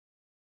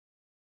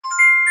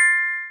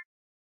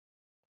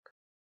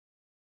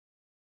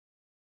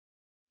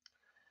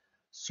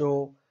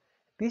So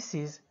this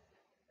is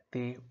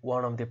the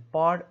one of the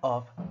part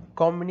of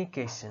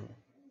communication.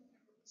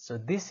 So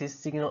this is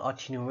signal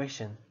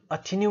attenuation.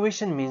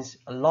 Attenuation means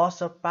a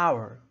loss of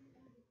power.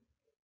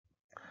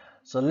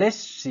 So let's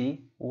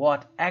see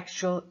what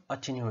actual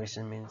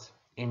attenuation means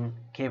in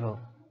cable.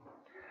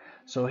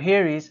 So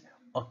here is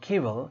a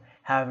cable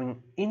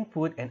having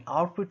input and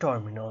output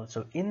terminal.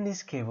 So in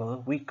this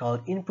cable we call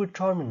input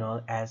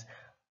terminal as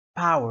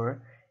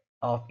power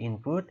of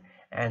input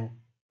and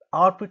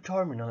output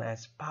terminal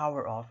as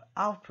power of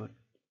output,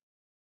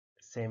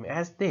 same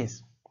as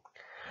this.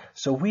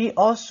 So we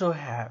also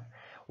have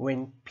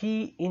when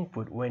P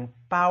input, when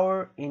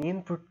power in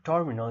input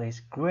terminal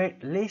is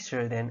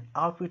lesser than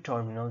output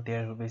terminal,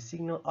 there will be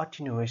signal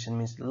attenuation,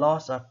 means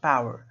loss of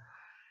power.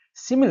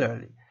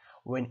 Similarly,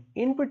 when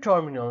input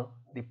terminal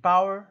the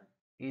power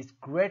is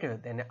greater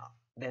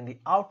than the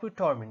output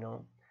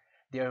terminal,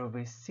 there will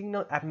be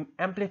signal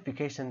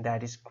amplification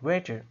that is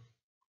greater.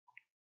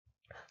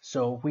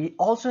 So we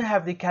also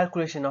have the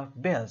calculation of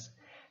bells,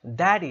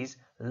 that is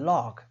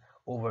log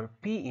over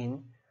P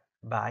in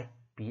by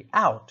P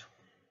out.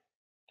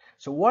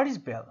 So what is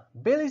bell?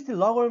 Bell is the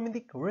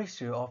logarithmic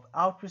ratio of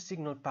output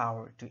signal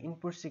power to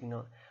input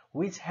signal,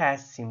 which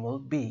has symbol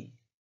B.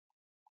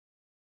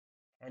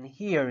 And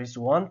here is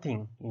one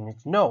thing you need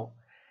to know.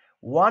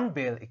 1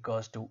 bell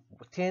equals to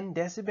 10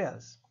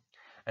 decibels.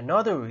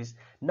 Another is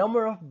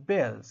number of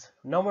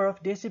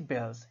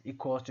decibels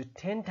equals to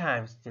 10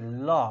 times the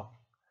log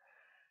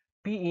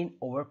P in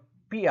over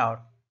P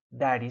out,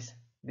 that is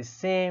the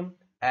same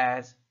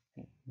as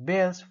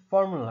Bell's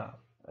formula.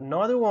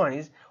 Another one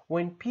is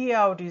when P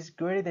out is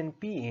greater than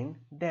P in,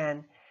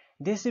 then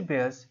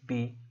decibels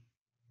be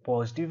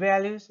positive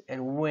values,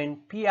 and when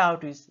P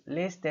out is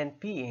less than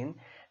P in,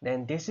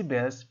 then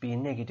decibels be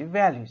negative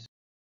values.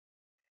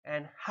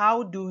 And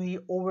how do we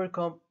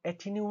overcome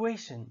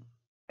attenuation?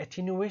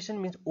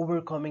 Attenuation means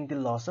overcoming the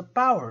loss of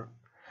power.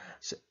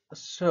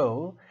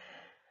 So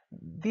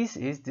this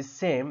is the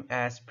same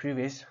as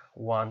previous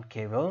one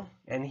cable,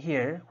 and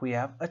here we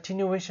have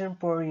attenuation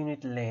per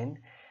unit length,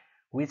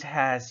 which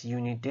has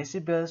unit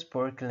decibels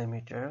per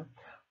kilometer.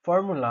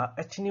 Formula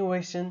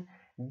attenuation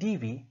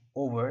dV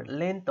over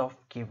length of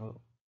cable.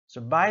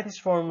 So by this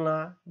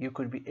formula you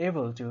could be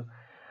able to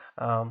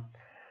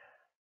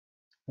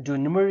do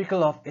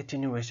numerical of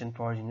attenuation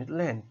per unit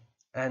length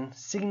and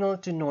signal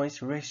to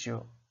noise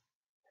ratio.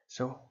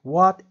 So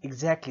what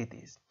exactly it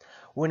is?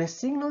 When a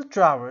signal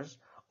travels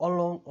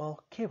along a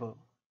cable,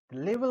 the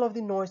level of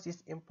the noise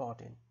is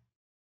important.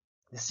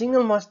 The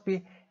signal must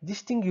be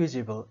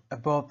distinguishable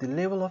above the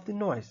level of the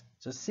noise.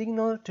 So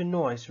signal to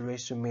noise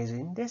ratio measured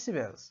in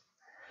decibels.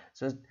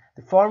 So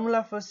the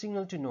formula for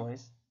signal to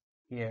noise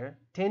here,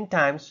 10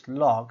 times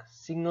log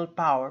signal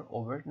power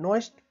over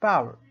noise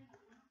power.